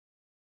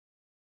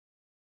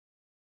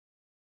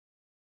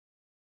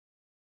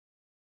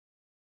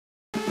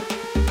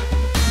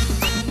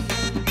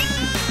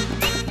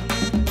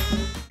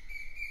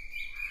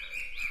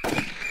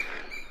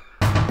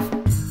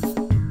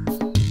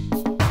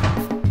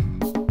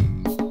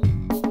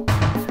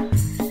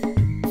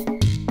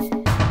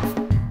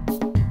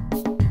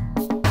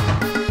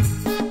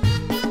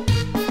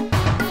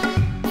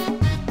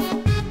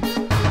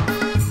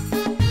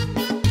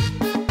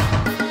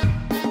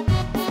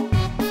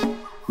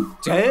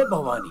Jai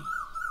Bhavani.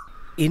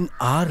 In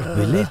our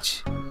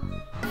village?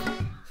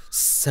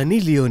 Sunny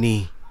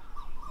Leone.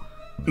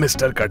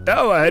 Mr.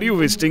 Katta, why are you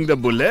wasting the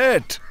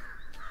bullet?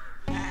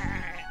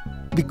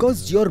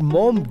 Because your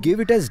mom gave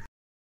it as...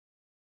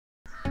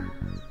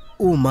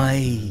 Oh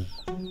my.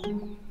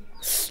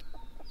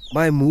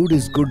 My mood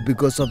is good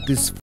because of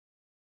this.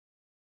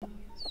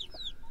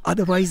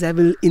 Otherwise, I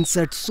will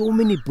insert so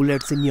many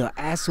bullets in your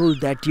asshole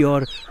that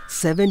your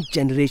 7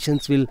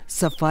 generations will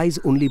suffice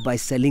only by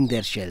selling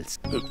their shells.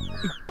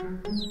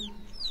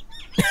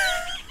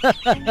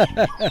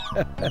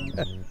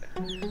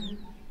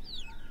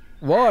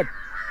 What?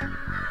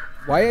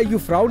 Why are you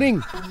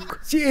frowning?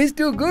 She is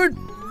too good.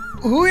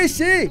 Who is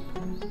she?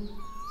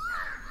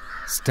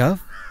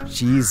 Stuff,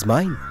 she is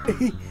mine.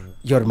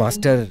 Your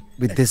master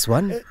with this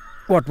one?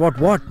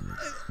 What?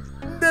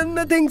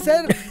 Nothing,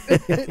 sir.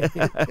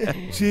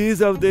 She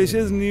is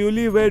Avdesh's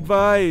newlywed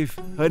wife.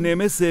 Her name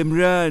is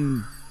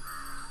Simran.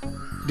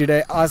 Did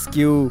I ask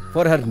you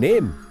for her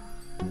name?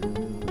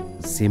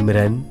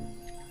 Simran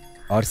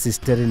or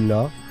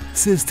sister-in-law?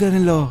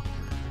 Sister-in-law.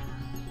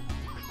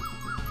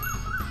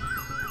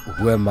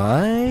 Who am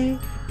I?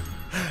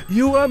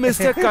 You are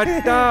Mr.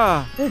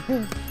 Katta.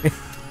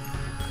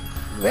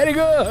 Very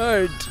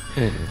good.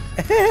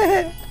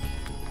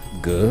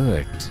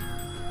 Good.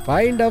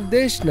 Find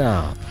Avdesh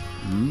now.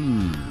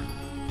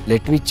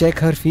 Let me check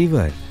her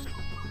fever.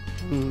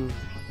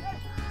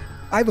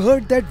 I've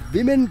heard that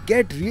women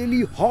get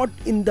really hot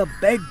in the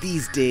bed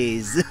these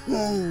days.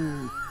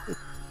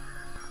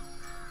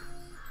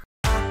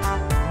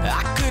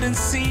 I couldn't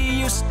see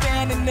you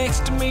standing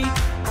next to me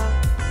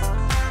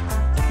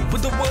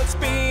with the world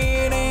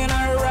spinning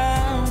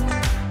around.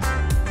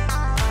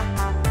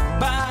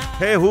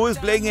 Hey, who is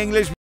playing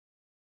English?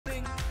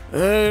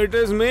 It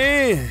is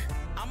me,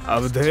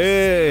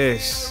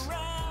 Avdesh.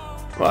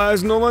 Why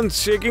is no one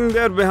shaking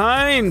their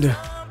behind?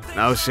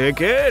 Now shake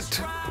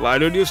it. Why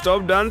did you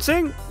stop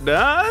dancing?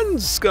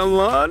 Dance, come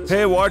on.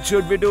 Hey, what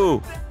should we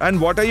do? And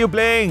what are you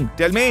playing?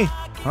 Tell me.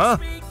 Huh?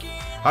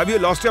 Have you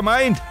lost your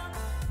mind?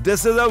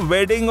 This is a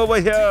wedding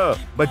over here.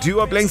 But you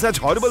are playing such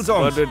horrible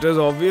songs. But it is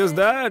obvious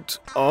that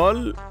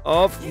all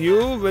of you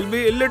will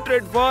be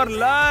illiterate for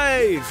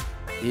life.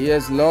 He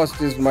has lost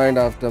his mind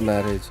after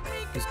marriage.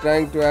 He's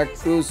trying to act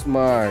too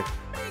smart.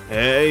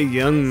 Hey,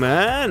 young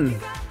man.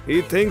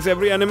 He thinks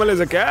every animal is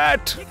a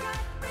cat.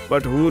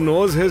 But who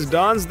knows his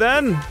dance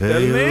then? Hey,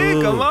 Tell me,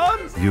 you. come on.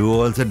 You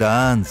also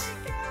dance.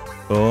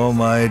 Oh,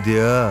 my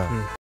dear.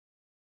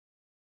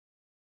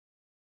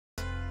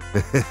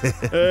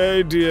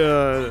 Hey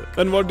dear,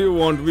 and what do you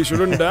want? We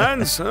shouldn't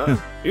dance, huh?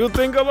 You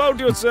think about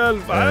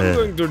yourself. I'm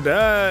going to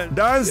dance.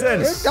 Dance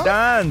then.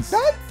 Dance.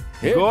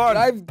 Hey, Go on.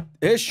 drive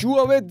his shoe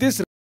away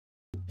this.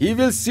 He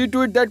will see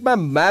to it that my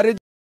marriage...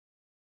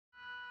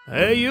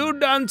 Hey, you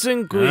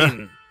dancing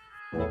queen.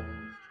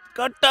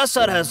 Katta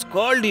sir has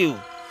called you.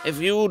 If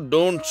you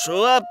don't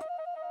show up,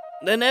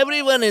 then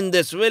everyone in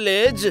this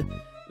village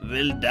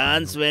will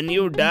dance when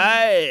you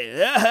die.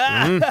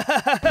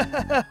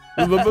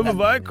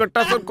 Why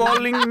Katta sir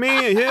calling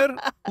me here?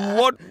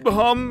 What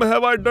harm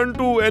have I done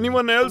to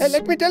anyone else? Hey,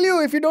 let me tell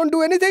you, if you don't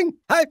do anything...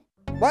 Hey,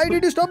 why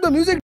did you stop the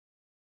music?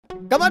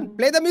 Come on,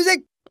 play the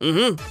music.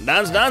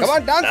 Dance, dance. Come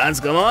on, dance. Dance,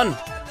 come on.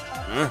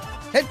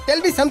 Hey, tell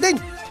me something.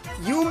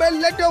 You may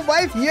let your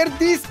wife hear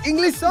these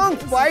English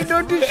songs. Why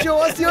don't you show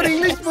us your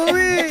English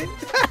movie?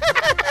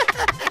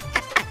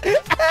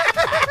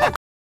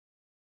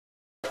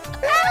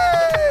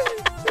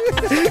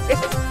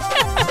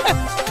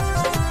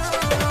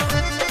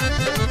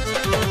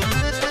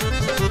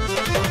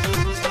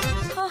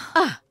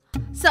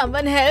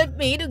 Someone help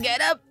me to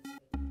get up.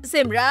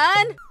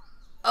 Simran?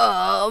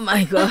 Oh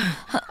my god.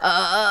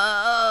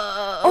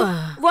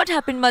 Oh, what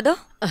happened, mother?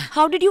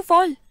 How did you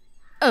fall?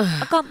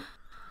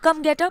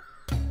 Come, get up.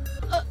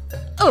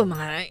 Oh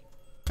my.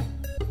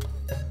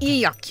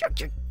 Yuck, yuck,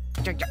 yuck,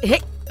 yuck,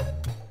 yuck.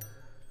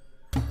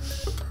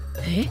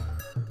 Hey.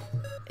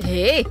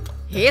 Hey,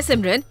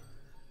 Simran.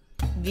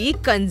 We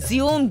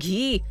consume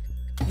ghee.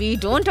 We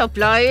don't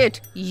apply it.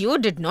 You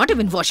did not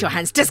even wash your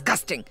hands.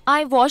 Disgusting.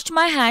 I washed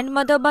my hand,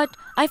 mother, but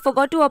I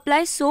forgot to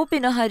apply soap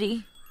in a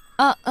hurry.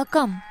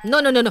 Come. No.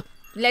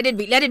 Let it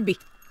be.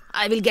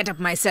 I will get up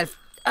myself.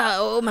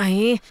 Oh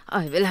my,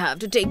 I will have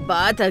to take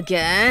bath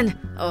again.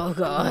 Oh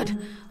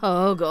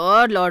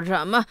God, Lord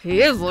Rama.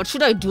 Hey, what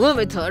should I do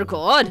with her,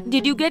 God?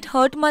 Did you get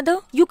hurt, mother?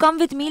 You come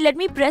with me, let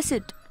me press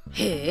it.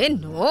 Hey,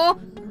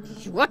 no.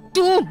 You are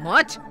too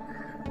much.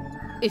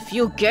 If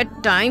you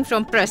get time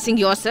from pressing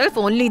yourself,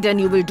 only then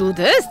you will do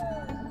this.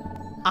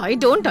 I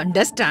don't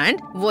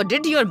understand. What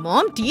did your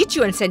mom teach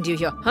you and send you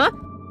here, huh?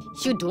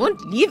 You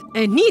don't leave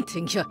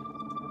anything here.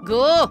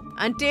 Go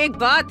and take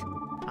bath.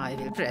 I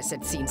will press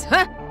it, seems,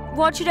 huh?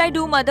 What should I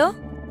do, mother?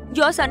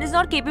 Your son is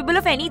not capable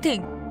of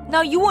anything.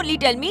 Now you only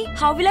tell me,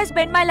 how will I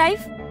spend my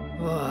life?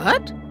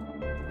 What?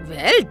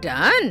 Well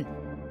done.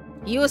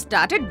 You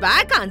started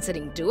back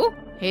answering too.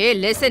 Hey,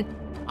 listen.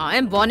 I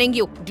am warning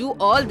you. Do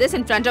all this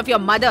in front of your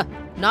mother.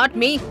 Not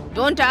me.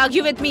 Don't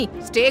argue with me.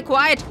 Stay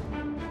quiet.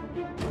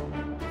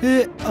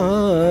 Hey,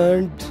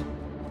 aunt.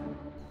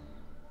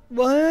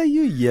 Why are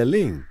you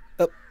yelling?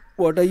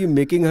 What are you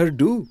making her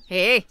do?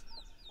 Hey,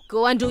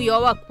 go and do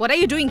your work. What are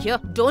you doing here?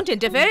 Don't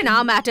interfere in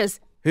our matters.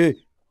 Hey,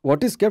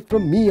 what is kept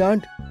from me,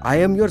 aunt? I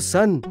am your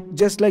son,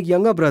 just like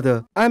younger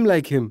brother. I'm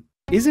like him,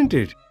 isn't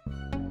it?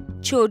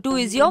 Chotu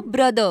is your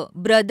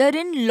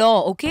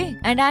brother-in-law, okay?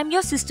 And I'm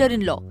your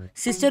sister-in-law.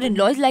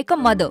 Sister-in-law is like a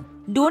mother.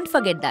 Don't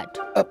forget that.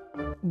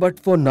 But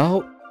for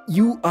now,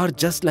 you are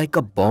just like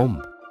a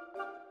bomb.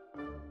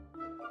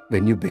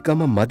 When you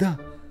become a mother,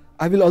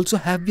 I will also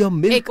have your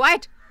milk. Hey,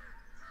 quiet.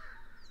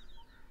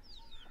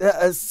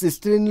 A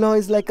sister-in-law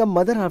is like a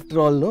mother after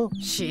all, no?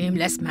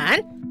 Shameless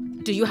man.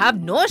 Do you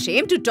have no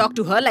shame to talk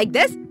to her like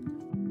this?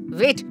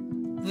 Wait.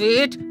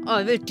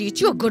 I will teach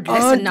you a good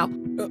lesson now.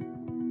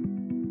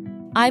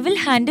 I will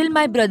handle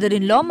my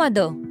brother-in-law,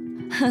 mother.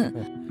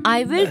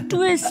 I will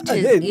twist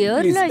his ear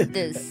please. like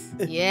this.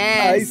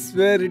 Yes. I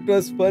swear it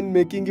was fun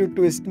making you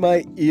twist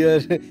my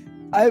ear.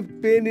 I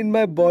have pain in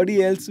my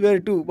body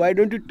elsewhere too. Why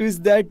don't you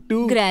twist that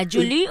too?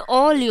 Gradually,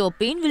 all your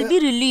pain will be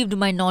relieved,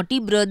 my naughty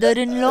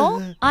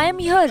brother-in-law. I am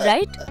here,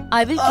 right?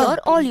 I will cure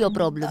all your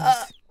problems.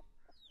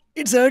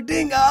 It's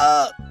hurting.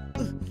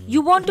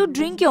 You want to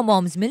drink your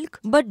mom's milk,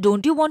 but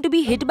don't you want to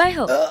be hit by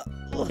her?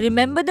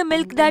 Remember the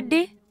milk that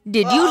day?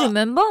 Did you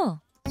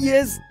remember?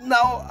 Yes,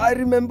 now I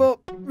remember.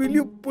 Will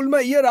you pull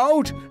my ear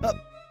out?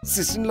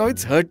 Sister-in-law,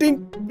 it's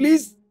hurting.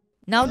 Please.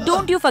 Now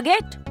don't you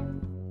forget.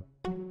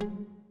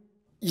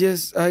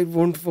 Yes, I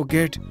won't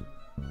forget.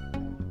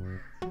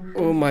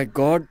 Oh my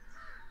God.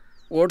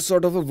 What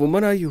sort of a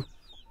woman are you?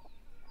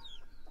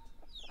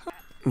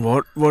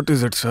 What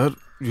is it, sir?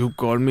 You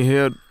called me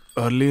here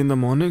early in the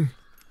morning?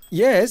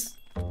 Yes.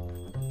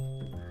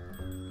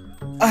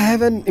 I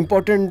have an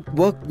important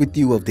work with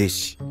you,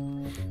 Avdesh.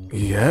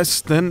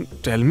 Yes, then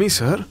tell me,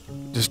 sir.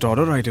 Just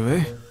order right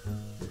away.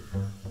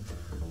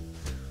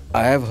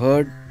 I have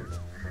heard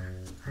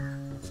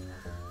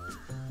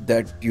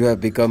that you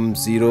have become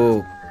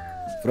zero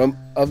from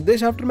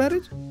Avdesh after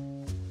marriage.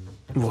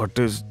 What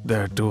is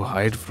there to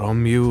hide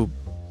from you?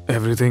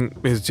 Everything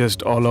is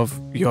just all of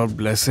your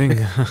blessing.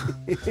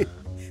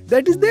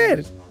 That is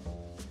there.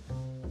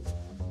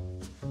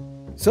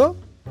 So,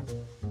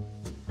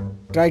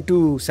 try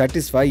to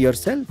satisfy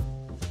yourself.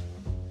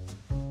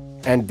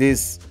 And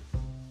this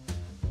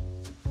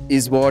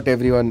is what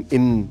everyone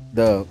in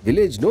the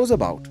village knows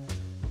about.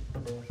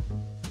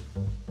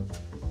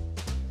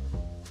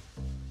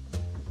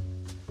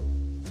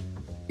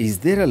 Is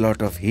there a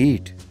lot of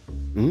heat?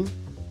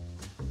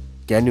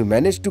 Can you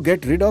manage to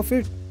get rid of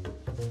it?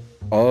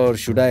 Or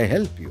should I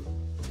help you?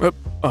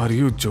 Are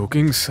you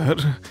joking, sir?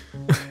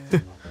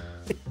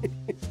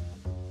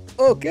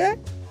 Okay.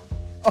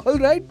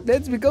 Alright,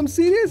 let's become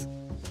serious.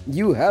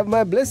 You have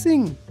my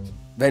blessing.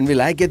 When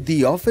will I get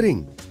the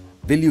offering?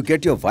 Will you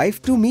get your wife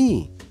to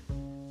me?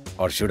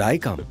 Or should I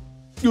come?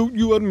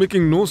 You are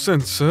making no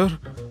sense, sir.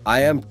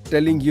 I am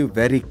telling you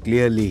very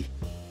clearly.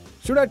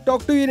 Should I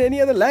talk to you in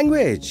any other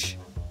language?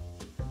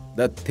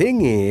 The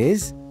thing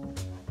is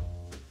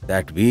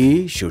that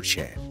we should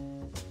share.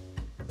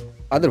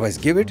 Otherwise,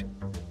 give it.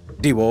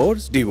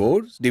 Divorce.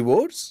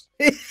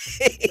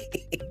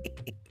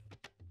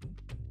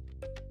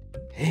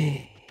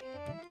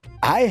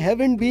 I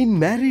haven't been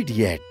married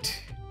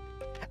yet.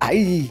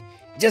 I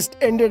just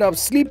ended up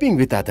sleeping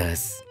with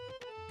others.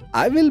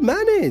 I will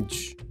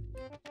manage.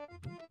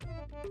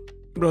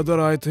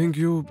 Brother, I think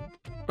you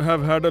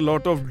have had a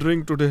lot of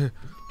drink today.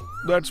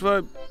 That's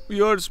why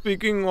you're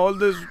speaking all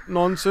this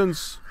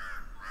nonsense.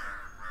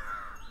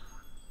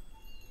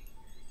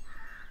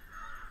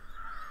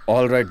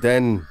 All right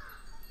then.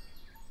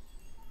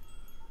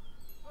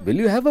 Will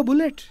you have a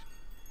bullet?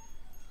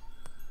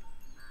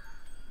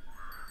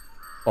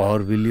 Or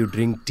will you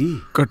drink tea?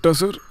 Katta,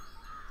 sir.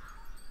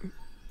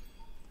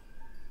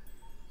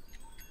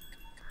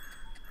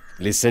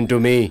 Listen to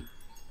me,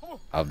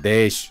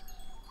 Avdesh.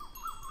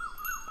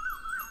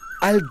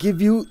 I'll give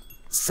you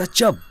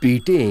such a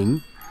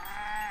beating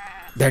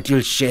that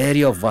you'll share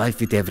your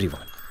wife with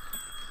everyone.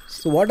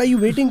 So what are you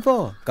waiting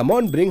for? Come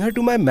on, bring her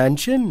to my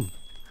mansion.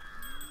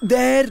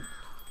 There,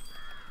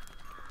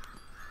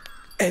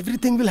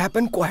 everything will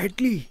happen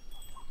quietly.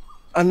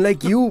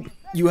 Unlike you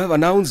have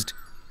announced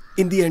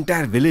in the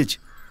entire village.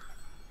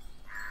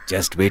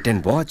 Just wait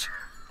and watch.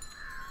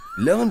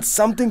 Learn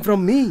something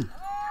from me.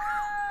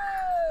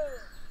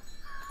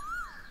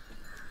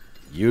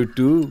 You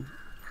too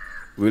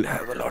will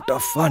have a lot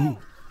of fun.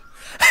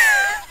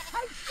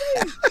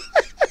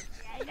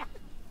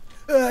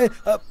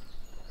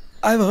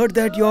 I've heard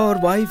that your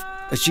wife,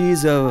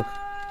 she's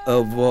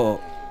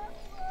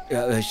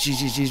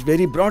she's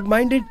very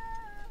broad-minded.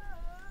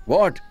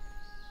 What?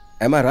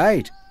 Am I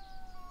right?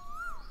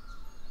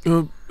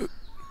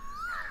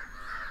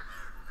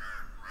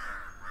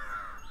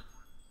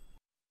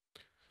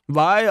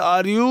 Why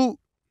are you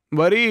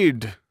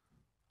worried?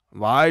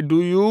 Why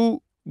do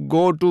you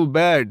go to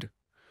bed?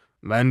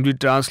 When we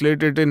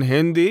translate it in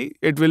Hindi,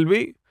 it will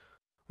be,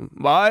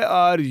 why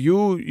are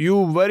you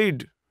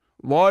worried?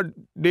 What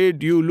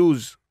did you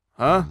lose?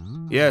 Huh?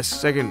 Yes,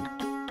 second.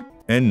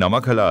 In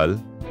Namak Halal,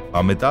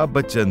 Amitabh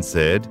Bachchan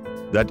said,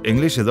 that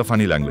English is a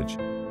funny language.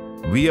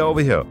 We are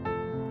over here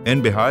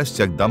in Bihar's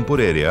Chakdampur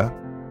area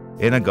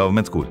in a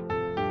government school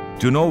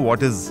to know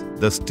what is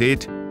the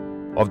state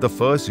of the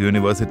first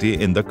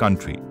university in the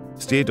country,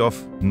 state of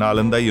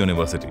Nalanda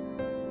University.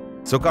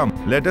 So come,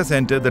 let us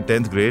enter the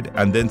 10th grade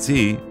and then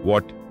see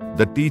what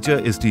the teacher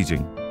is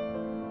teaching.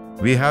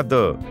 We have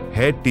the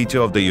head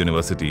teacher of the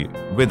university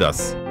with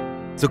us.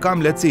 So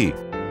come, let's see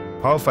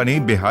how funny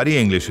Bihari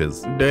English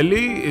is.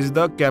 Delhi is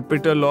the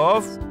capital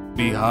of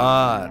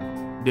Bihar.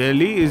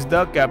 Delhi is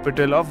the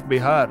capital of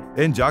Bihar.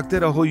 In Jagte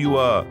Raho, you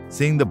are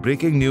seeing the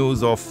breaking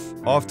news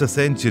of the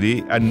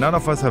century, and none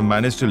of us have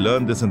managed to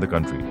learn this in the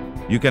country.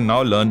 You can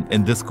now learn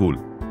in this school.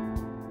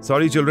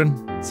 Sorry,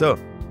 children. Sir,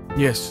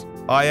 Yes.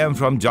 I am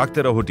from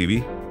Jagte Raho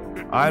TV.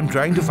 I am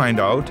trying to find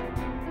out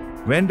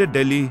when did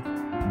Delhi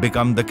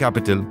become the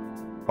capital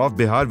of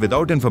Bihar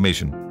without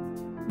information.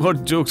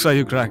 What jokes are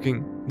you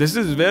cracking? This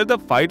is where the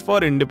fight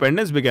for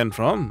independence began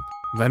from.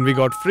 When we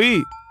got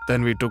free,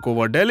 then we took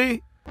over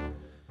Delhi.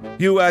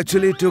 You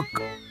actually took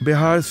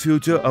Bihar's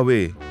future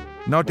away.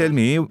 Now tell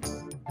me,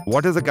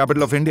 what is the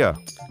capital of India?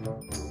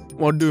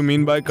 What do you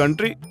mean by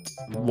country?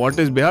 What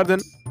is Bihar then?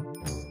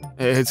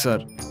 Hey sir,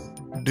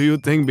 do you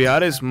think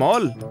Bihar is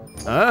small?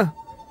 Huh?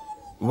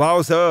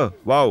 Wow, sir.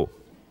 Wow.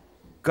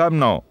 Come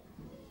now.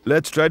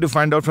 Let's try to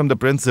find out from the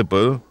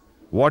principal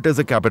what is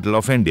the capital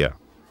of India.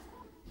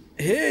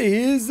 Hey,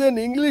 he is an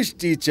English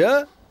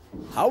teacher.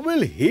 How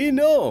will he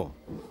know?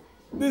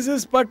 This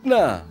is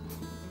Patna.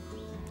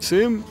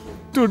 Sim,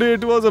 today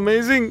it was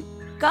amazing.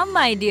 Come,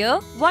 my dear.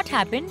 What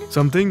happened?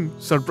 Something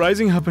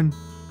surprising happened.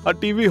 A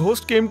TV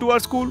host came to our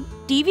school.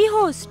 TV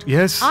host?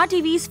 Yes. Our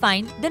TV is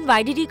fine. Then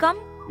why did he come?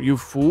 You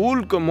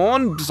fool, come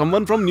on.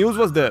 Someone from news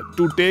was there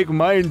to take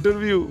my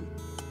interview.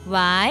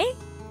 Why?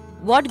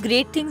 What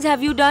great things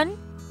have you done?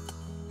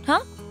 Huh?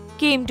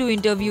 Came to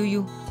interview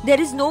you. There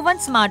is no one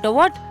smart or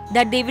what?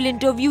 That they will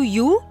interview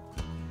you?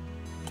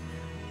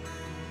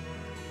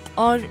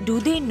 Or do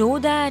they know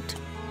that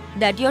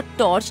your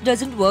torch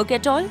doesn't work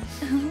at all?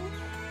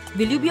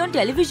 Will you be on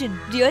television?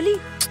 Really?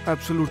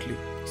 Absolutely.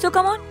 So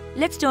come on,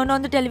 let's turn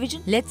on the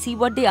television. Let's see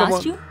what they Come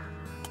asked on. you.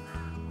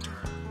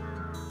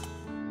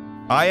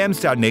 I am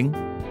standing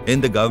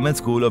in the government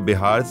school of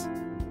Bihar's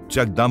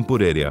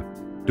Chakdampur area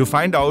to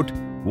find out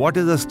what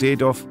is the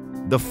state of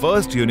the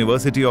first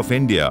university of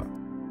India,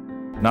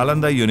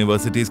 Nalanda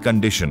University's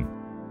condition.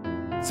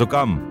 So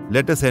come,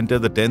 let us enter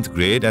the 10th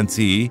grade and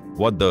see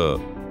what the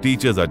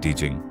teachers are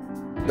teaching.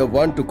 The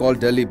one to call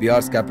Delhi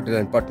Bihar's capital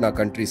and Patna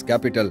country's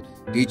capital,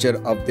 teacher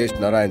Avdesh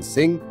Narayan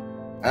Singh,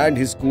 and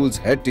his school's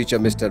head teacher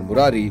Mr.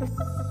 Murari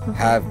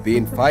have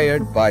been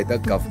fired by the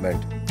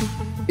government.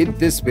 In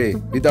this way,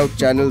 without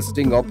channel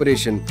sting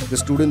operation, the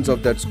students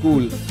of that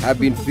school have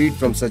been freed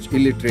from such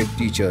illiterate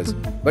teachers.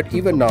 But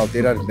even now,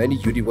 there are many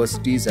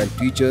universities and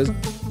teachers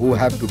who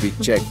have to be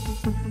checked.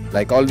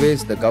 Like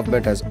always, the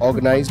government has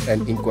organized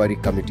an inquiry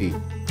committee.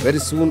 Very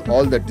soon,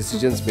 all the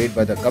decisions made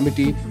by the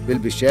committee will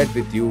be shared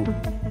with you.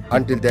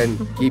 Until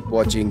then, keep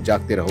watching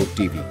Jagte Raho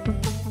TV.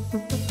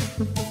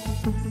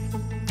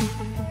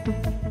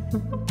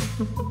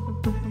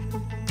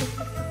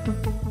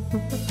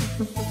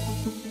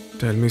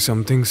 Tell me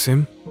something,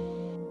 Sim.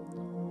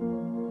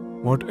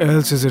 What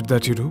else is it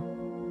that you do?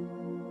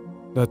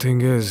 The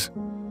thing is,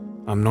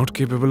 I'm not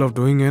capable of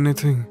doing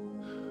anything.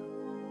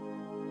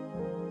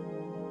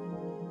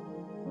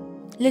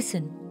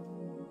 Listen.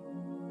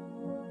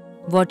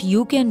 What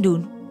you can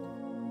do,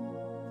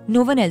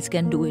 no one else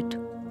can do it.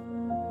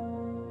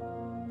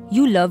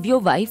 You love your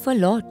wife a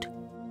lot.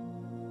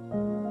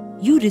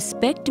 You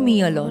respect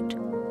me a lot.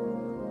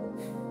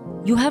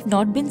 You have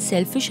not been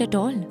selfish at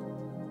all.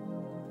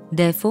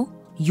 Therefore,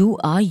 you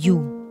are you.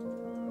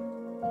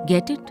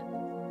 Get it?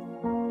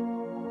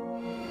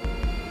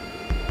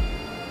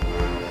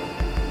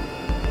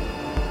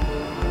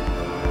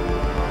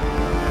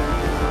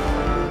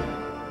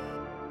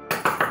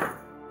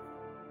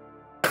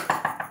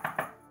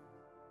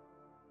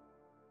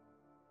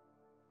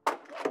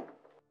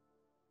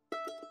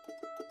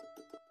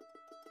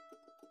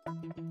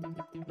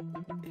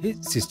 Hey,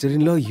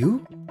 sister-in-law,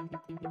 you?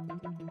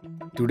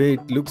 Today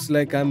it looks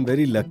like I'm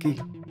very lucky.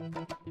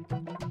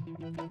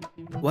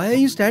 Why are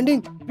you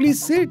standing?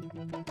 Please sit.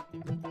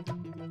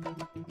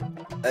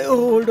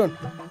 Oh, hold on.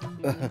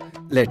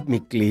 Let me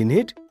clean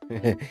it.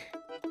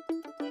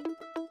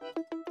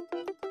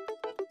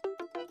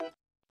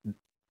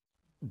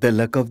 The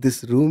luck of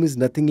this room is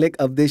nothing like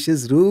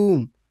Avdesh's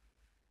room.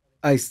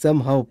 I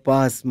somehow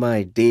pass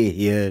my day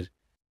here.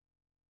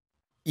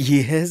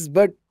 Yes,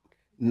 but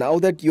now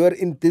that you are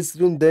in this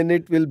room, then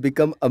it will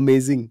become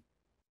amazing.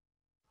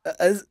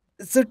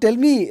 So tell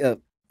me,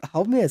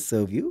 how may I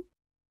serve you?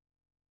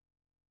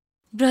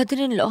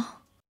 Brother-in-law.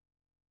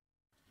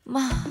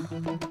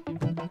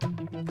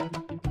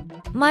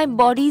 My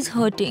body's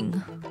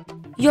hurting.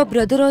 Your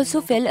brother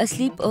also fell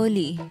asleep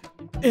early.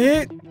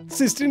 Hey,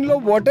 sister-in-law,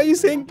 what are you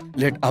saying?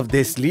 Let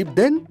Avdesh sleep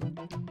then.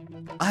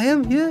 I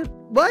am here.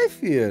 Why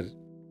fear?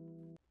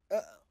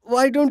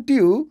 Why don't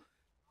you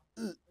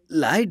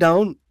lie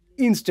down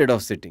instead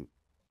of sitting?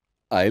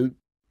 I'll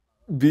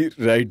Be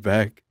right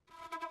back.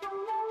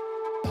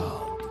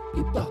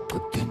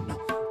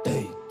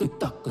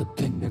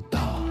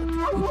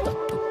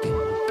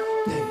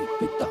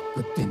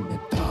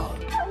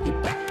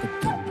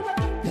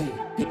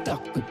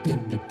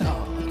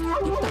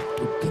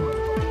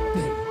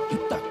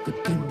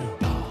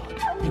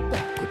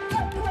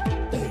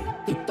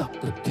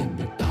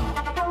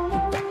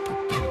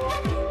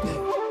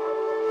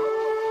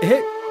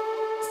 Hey,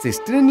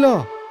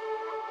 sister-in-law,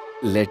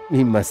 let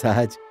me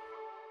massage.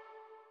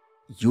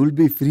 You'll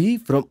be free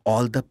from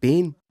all the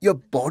pain. Your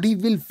body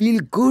will feel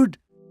good.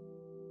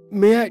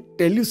 May I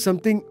tell you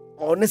something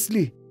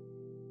honestly?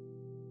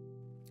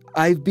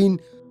 I've been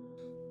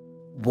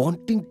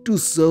wanting to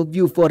serve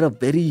you for a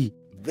very,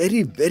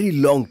 very, very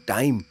long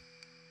time.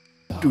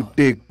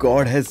 Today,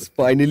 God has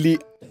finally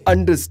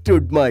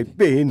understood my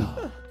pain.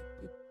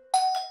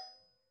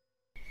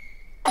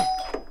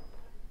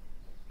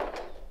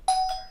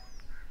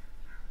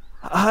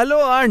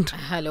 Hello, aunt.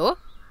 Hello?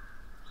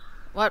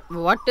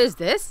 What is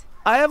this?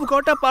 I have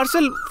got a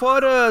parcel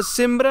for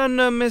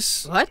Simran,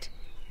 Miss. What?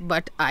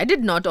 But I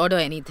did not order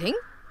anything.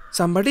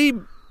 Somebody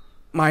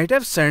might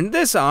have sent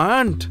this,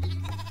 aunt.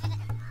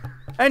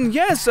 And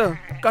yes,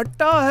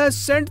 Katta has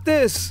sent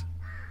this.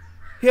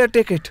 Here,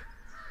 take it.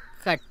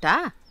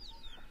 Katta?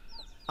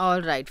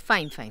 All right,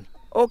 fine.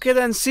 Okay,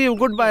 then see you.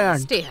 Goodbye,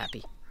 aunt. Stay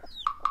happy.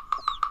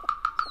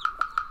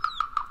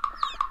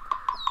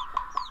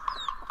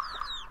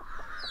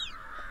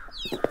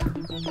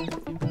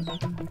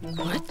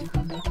 What?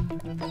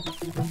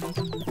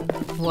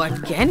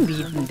 What can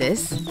be in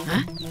this?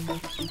 Huh?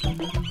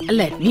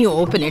 Let me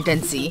open it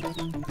and see.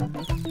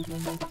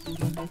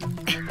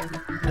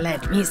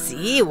 Let me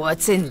see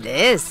what's in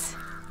this.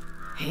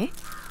 Eh?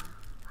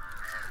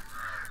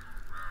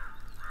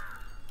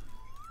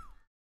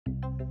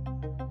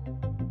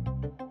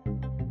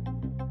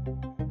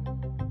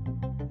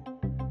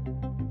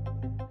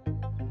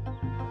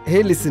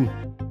 Hey, listen.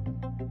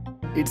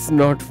 It's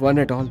not fun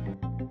at all.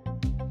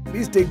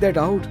 Please take that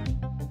out.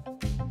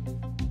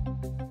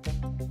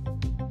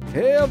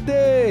 Hey,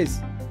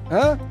 Avdesh!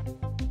 Huh?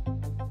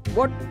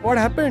 What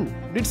happened?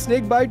 Did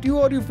snake bite you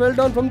or you fell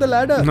down from the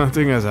ladder?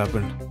 Nothing has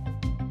happened.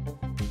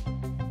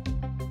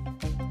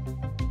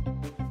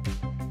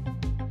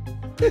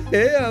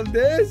 Hey,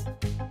 Avdesh!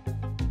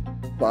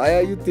 Why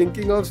are you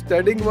thinking of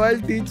studying while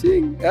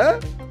teaching?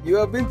 Huh? You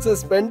have been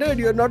suspended.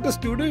 You are not a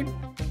student.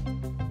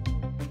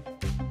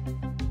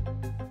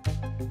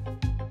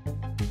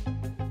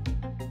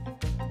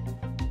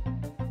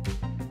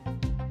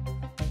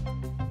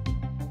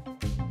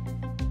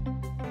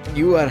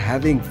 You are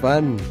having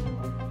fun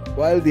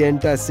while the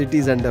entire city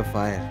is under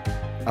fire.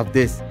 Of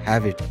this,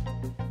 have it.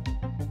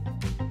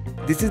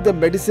 This is the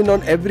medicine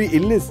on every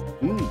illness.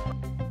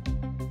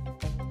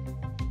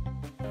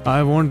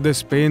 I want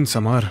this pain,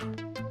 Samar.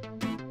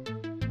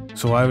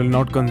 So I will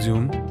not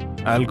consume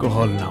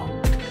alcohol now.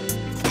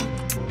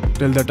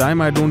 Till the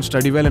time I don't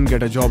study well and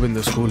get a job in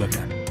the school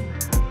again.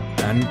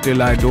 And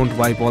till I don't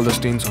wipe all the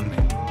stains on me.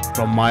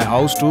 From my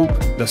house to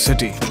the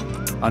city.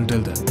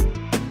 Until then.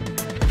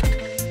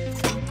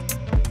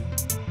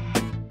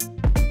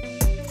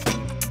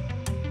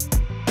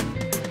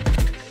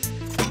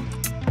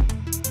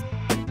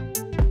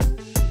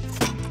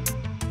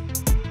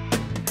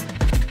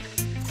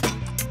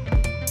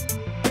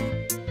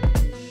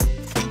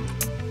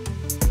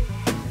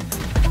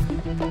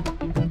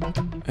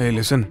 Hey,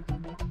 listen.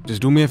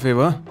 Just do me a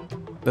favor.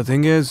 The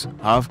thing is,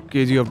 half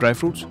kg of dry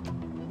fruits.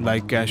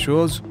 Like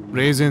cashews,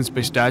 raisins,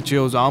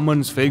 pistachios,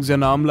 almonds, figs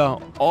and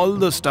amla. All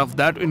the stuff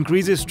that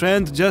increases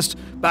strength. Just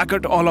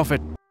packet all of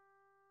it.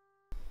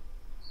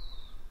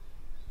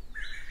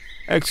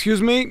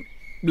 Excuse me.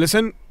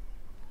 Listen.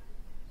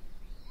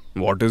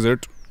 What is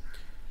it?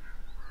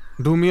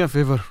 Do me a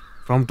favor.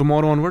 From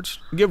tomorrow onwards,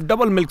 give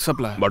double milk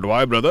supply. But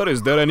why, brother?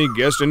 Is there any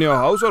guest in your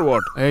house or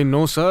what? Hey,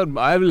 no sir,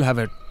 I will have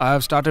it. I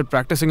have started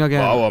practicing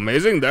again. Wow,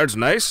 amazing. That's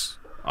nice.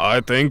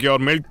 I think your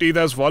milk teeth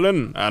has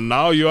fallen and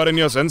now you are in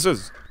your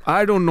senses.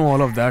 I don't know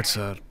all of that,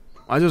 sir.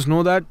 I just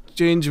know that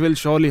change will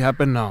surely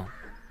happen now.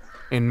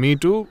 In me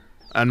too,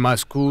 and my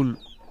school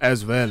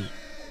as well.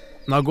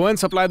 Now go and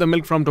supply the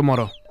milk from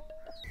tomorrow.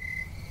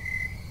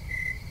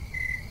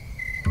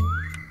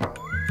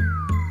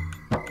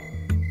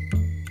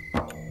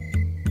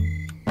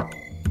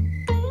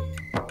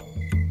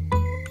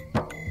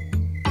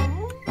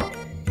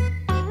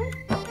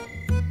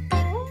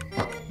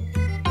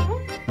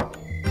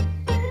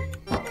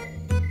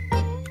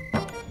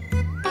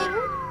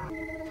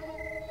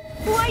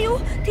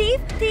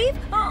 Thief!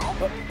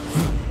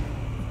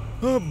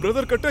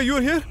 Brother Katta, you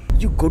are here?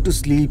 You go to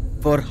sleep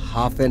for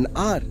half an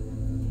hour.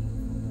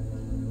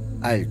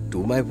 I'll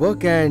do my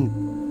work and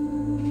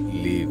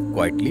leave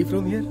quietly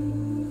from here.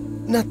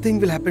 Nothing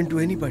will happen to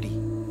anybody.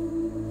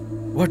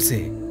 What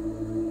say?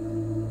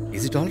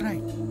 Is it all right?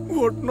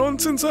 What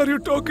nonsense are you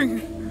talking?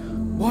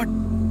 What?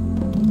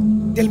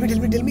 Tell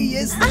me,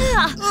 yes.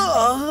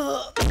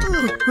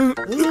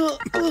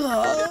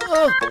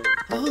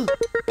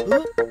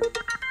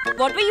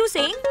 What were you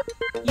saying?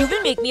 You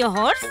will make me a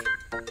horse?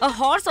 A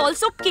horse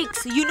also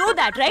kicks. You know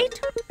that, right?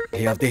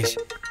 Hey Avdesh,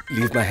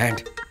 leave my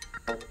hand.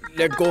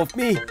 Let go of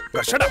me.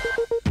 Shut up.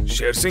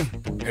 Sher Singh,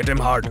 hit him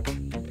hard.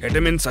 Hit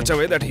him in such a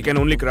way that he can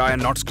only cry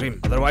and not scream.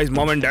 Otherwise,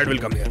 mom and dad will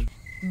come here.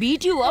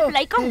 Beat you up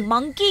like a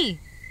monkey.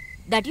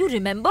 That you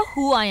remember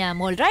who I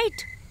am, all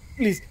right?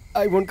 Please,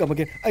 I won't come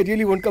again. I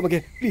really won't come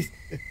again. Please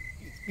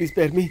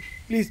spare me.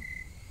 Please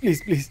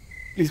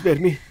spare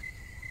me.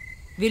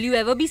 Will you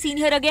ever be seen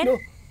here again? No.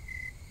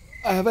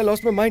 Have I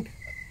lost my mind?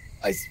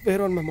 I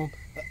swear on my mom.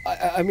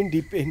 I'm in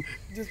deep pain.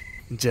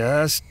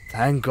 Just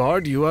thank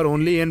God you are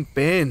only in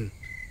pain.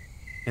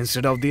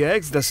 Instead of the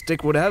eggs, the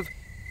stick would have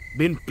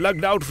been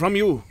plucked out from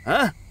you.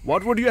 Huh?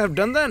 What would you have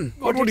done then?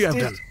 What would you have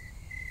done?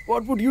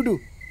 What would you do?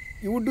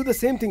 You would do the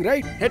same thing,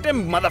 right? Hit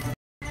him, mother...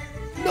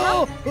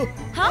 No!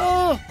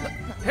 Huh?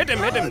 Hit him.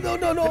 No. Hit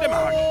him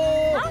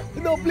hard.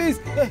 No, please.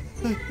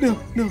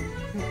 No.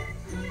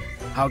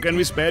 How can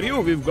we spare you?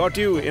 We've got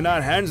you in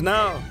our hands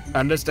now.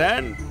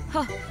 Understand?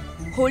 Huh.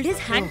 Hold his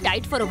hand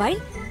tight for a while.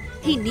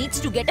 He needs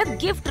to get a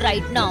gift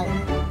right now.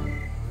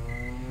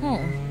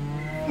 No.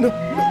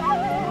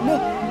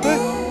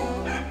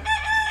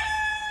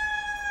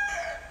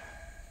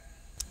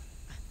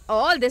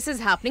 All this is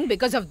happening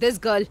because of this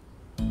girl.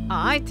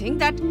 I think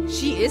that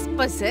she is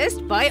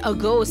possessed by a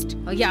ghost.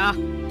 Oh, yeah.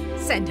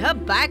 Send her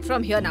back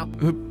from here now.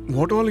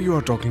 What all you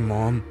are talking,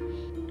 Mom?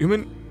 You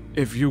mean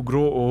if you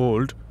grow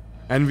old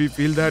and we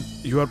feel that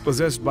you are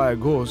possessed by a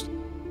ghost,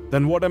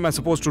 then what am I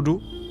supposed to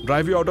do?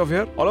 Drive you out of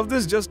here? All of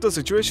this is just a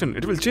situation.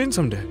 It will change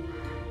someday.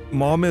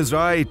 Mom is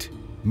right.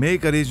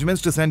 Make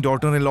arrangements to send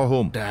daughter-in-law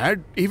home.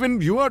 Dad,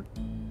 even you are...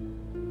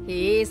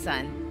 Hey,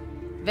 son.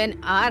 When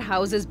our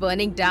house is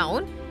burning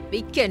down,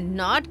 we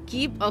cannot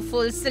keep a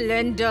full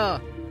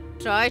cylinder.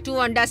 Try to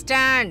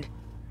understand.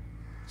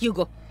 You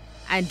go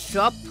and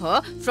drop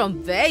her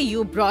from where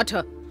you brought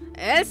her.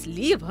 Else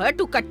leave her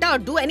to Katta or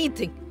do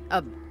anything.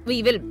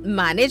 We will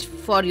manage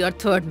for your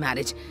third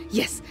marriage.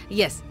 Yes.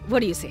 What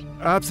do you say?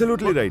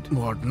 Absolutely right.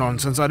 What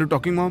nonsense are you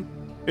talking, Mom?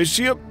 Is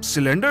she a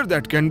cylinder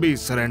that can be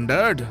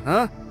surrendered?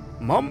 Huh?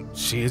 Mom,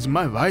 she is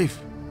my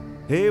wife.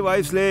 Hey,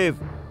 wife slave.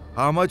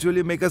 How much will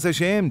you make us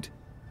ashamed?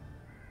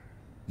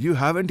 You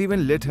haven't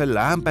even lit her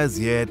lamp as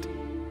yet.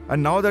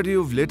 And now that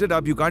you've lit it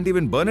up, you can't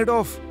even burn it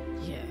off.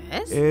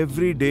 Yes?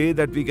 Every day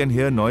that we can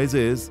hear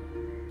noises,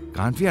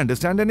 can't we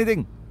understand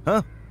anything?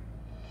 Huh?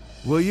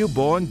 Were you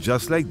born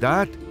just like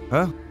that?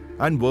 Huh?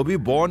 And were we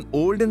born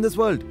old in this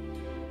world?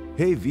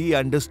 Hey, we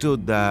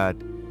understood that.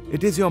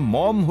 It is your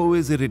mom who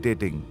is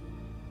irritating.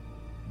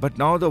 But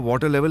now the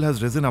water level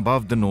has risen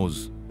above the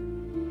nose.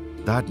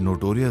 That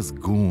notorious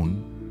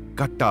goon,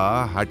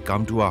 Katta, had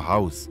come to our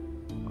house.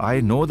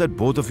 I know that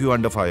both of you are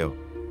under fire,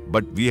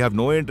 but we have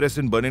no interest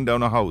in burning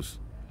down a house.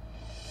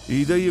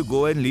 Either you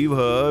go and leave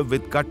her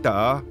with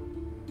Katta,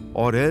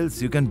 or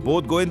else you can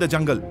both go in the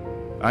jungle.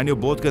 And you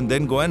both can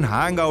then go and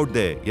hang out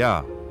there,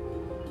 yeah.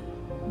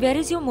 Where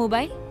is your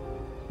mobile?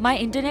 My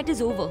internet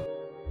is over.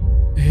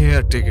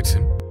 Here, take it,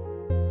 Sim.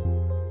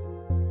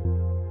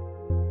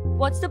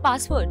 What's the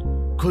password?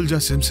 Khul ja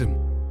Sim.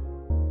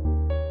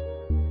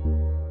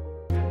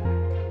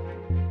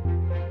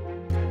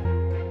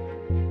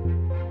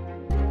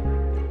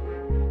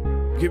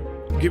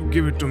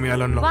 Give it to me,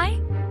 I'll unlock. Why?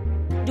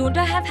 Don't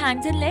I have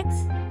hands and legs?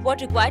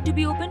 What required to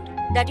be opened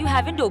that you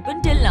haven't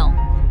opened till now?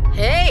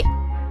 Hey!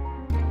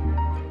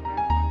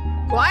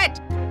 Quiet!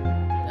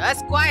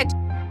 Just quiet.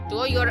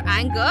 Show your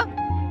anger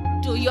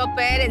to your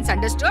parents,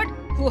 understood?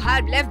 Who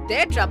have left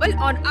their trouble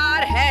on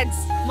our heads.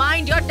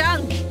 Mind your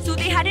tongue. So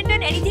they hadn't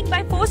done anything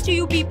by force to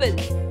you people.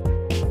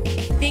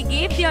 They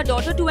gave their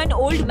daughter to an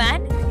old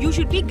man. You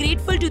should be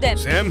grateful to them.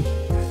 Sim!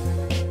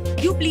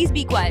 You please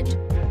be quiet.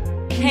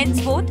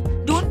 Henceforth,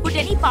 don't put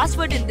any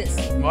password in this.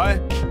 Why?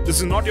 This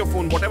is not your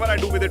phone. Whatever I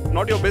do with it,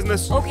 not your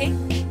business. Okay.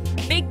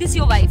 Make this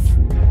your wife.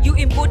 You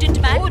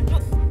important man. Oh, no.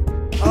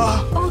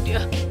 Oh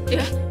dear.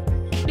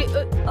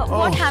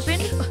 What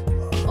happened?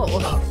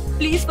 Oh.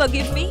 Please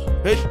forgive me.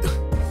 Hey.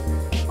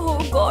 Oh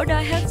God,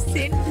 I have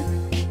sinned.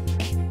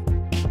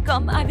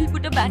 Come, I will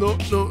put a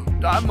bandage. No,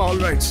 I'm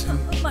alright, Sim.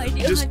 My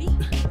dear honey.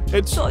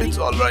 It's Sorry.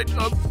 alright.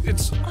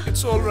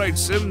 It's alright,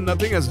 Sim.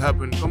 Nothing has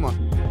happened. Come on.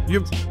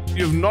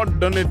 You've not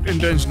done it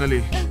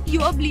intentionally.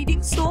 You are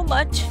bleeding so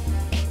much.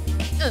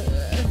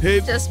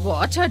 Hey. Just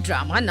watch her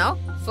drama now.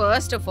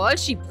 First of all,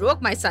 she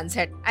broke my son's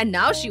head, and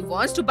now she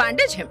wants to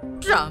bandage him.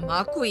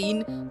 Drama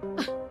queen.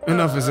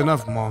 Enough is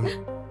enough, Mom.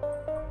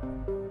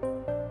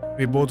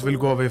 We both will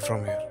go away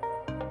from here.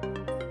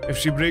 If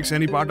she breaks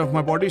any part of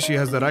my body, she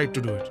has the right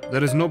to do it.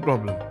 There is no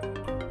problem.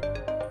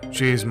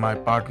 She is my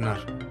partner.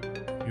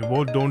 You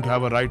both don't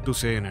have a right to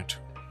say in it.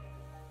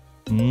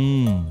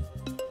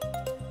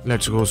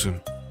 Let's go,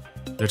 Sim.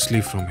 Let's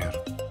leave from here.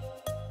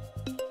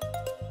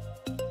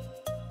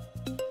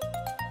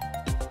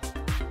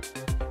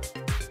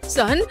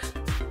 Son?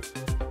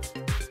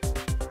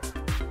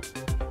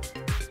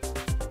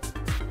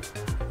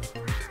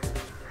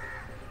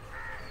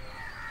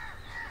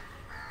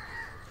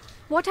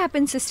 What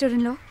happened,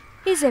 sister-in-law?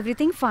 Is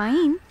everything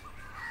fine?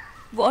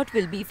 What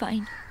will be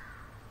fine?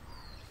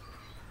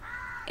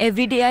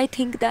 Every day I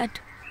think that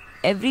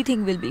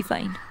everything will be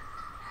fine.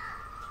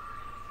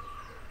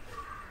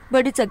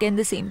 But it's again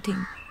the same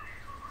thing.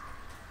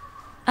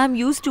 I'm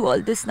used to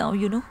all this now,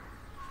 you know.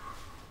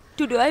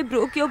 Today I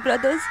broke your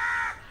brother's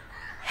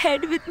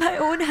head with my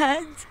own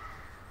hands.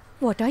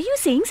 What are you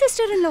saying,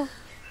 sister-in-law?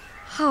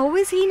 How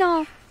is he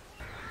now?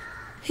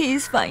 He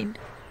is fine.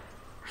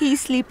 He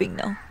is sleeping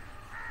now.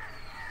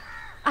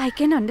 I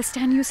can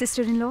understand you,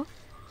 sister-in-law.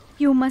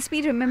 You must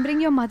be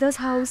remembering your mother's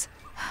house.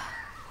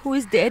 Who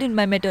is there in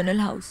my maternal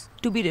house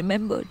to be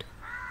remembered?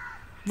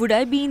 Would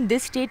I be in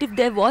this state if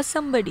there was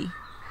somebody?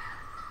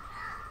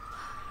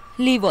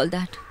 Leave all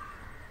that.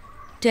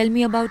 Tell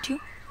me about you.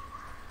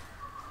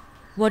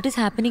 What is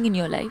happening in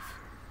your life?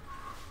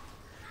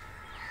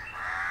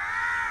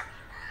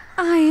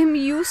 I am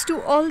used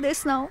to all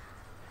this now.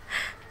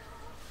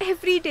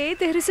 Every day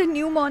there is a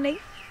new morning,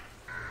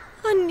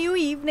 a new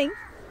evening,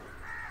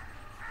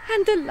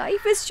 and the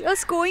life is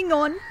just going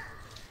on.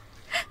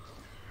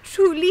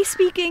 Truly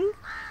speaking,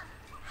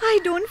 I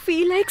don't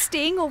feel like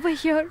staying over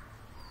here.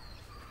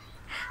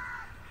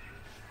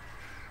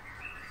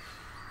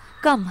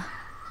 Come.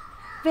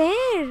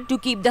 Where? To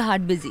keep the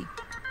heart busy.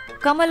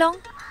 Come along.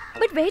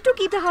 But where to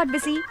keep the heart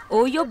busy?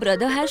 Oh, your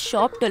brother has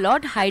shopped a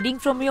lot hiding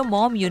from your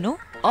mom, you know,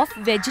 of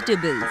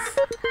vegetables.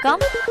 Come.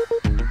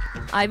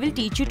 I will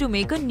teach you to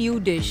make a new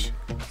dish.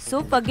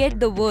 So forget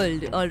the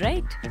world,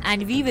 alright?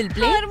 And we will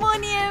play...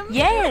 Harmonium!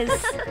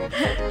 Yes!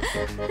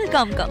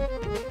 Come, come.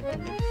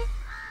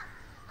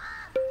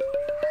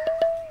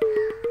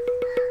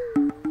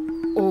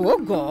 Oh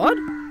God!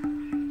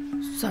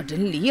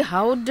 Suddenly,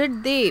 how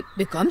did they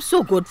become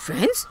so good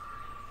friends?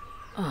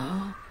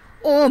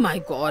 Oh my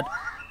God!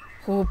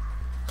 Hope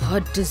her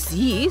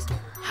disease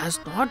has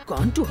not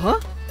gone to her.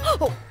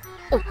 Oh,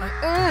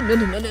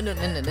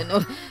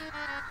 no.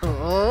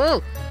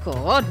 Oh,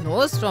 God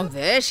knows from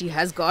where she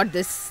has got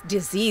this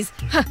disease.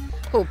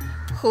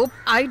 Hope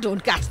I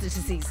don't catch the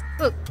disease.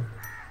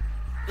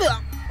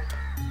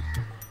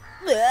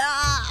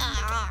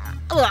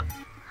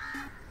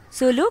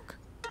 So look,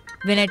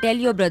 when I tell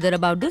your brother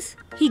about this,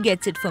 he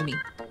gets it for me.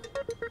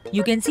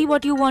 You can see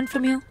what you want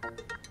from here.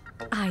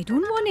 I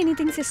don't want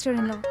anything,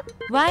 sister-in-law.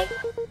 Why?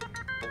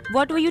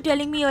 What were you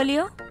telling me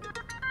earlier?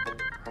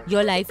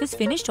 Your life is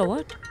finished or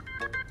what?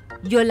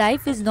 Your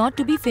life is not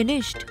to be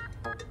finished.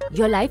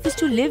 Your life is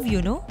to live,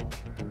 you know.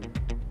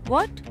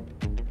 What?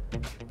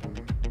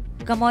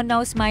 Come on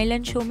now, smile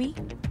and show me.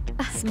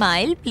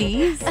 Smile,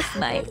 please.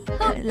 Smile.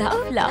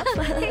 Laugh, laugh.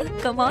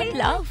 Come on,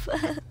 laugh.